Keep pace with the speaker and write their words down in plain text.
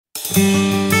Summer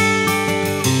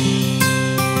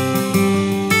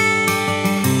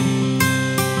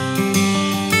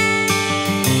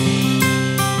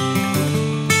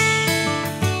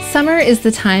is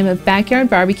the time of backyard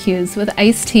barbecues with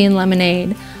iced tea and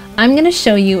lemonade. I'm going to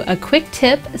show you a quick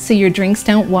tip so your drinks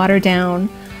don't water down.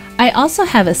 I also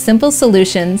have a simple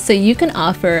solution so you can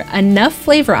offer enough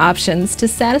flavor options to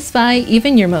satisfy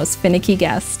even your most finicky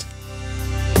guest.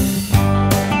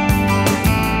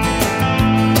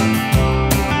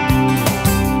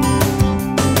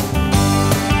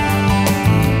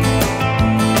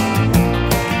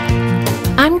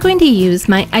 I'm going to use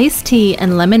my iced tea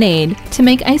and lemonade to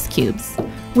make ice cubes,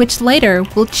 which later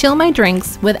will chill my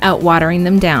drinks without watering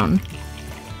them down.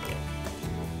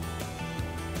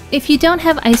 If you don't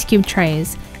have ice cube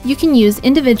trays, you can use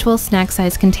individual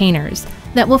snack-size containers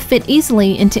that will fit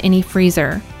easily into any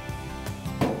freezer.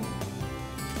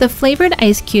 The flavored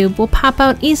ice cube will pop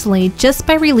out easily just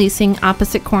by releasing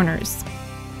opposite corners.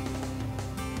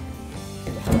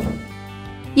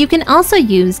 You can also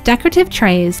use decorative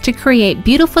trays to create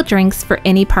beautiful drinks for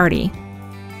any party.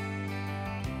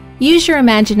 Use your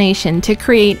imagination to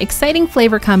create exciting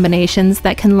flavor combinations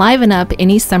that can liven up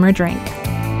any summer drink.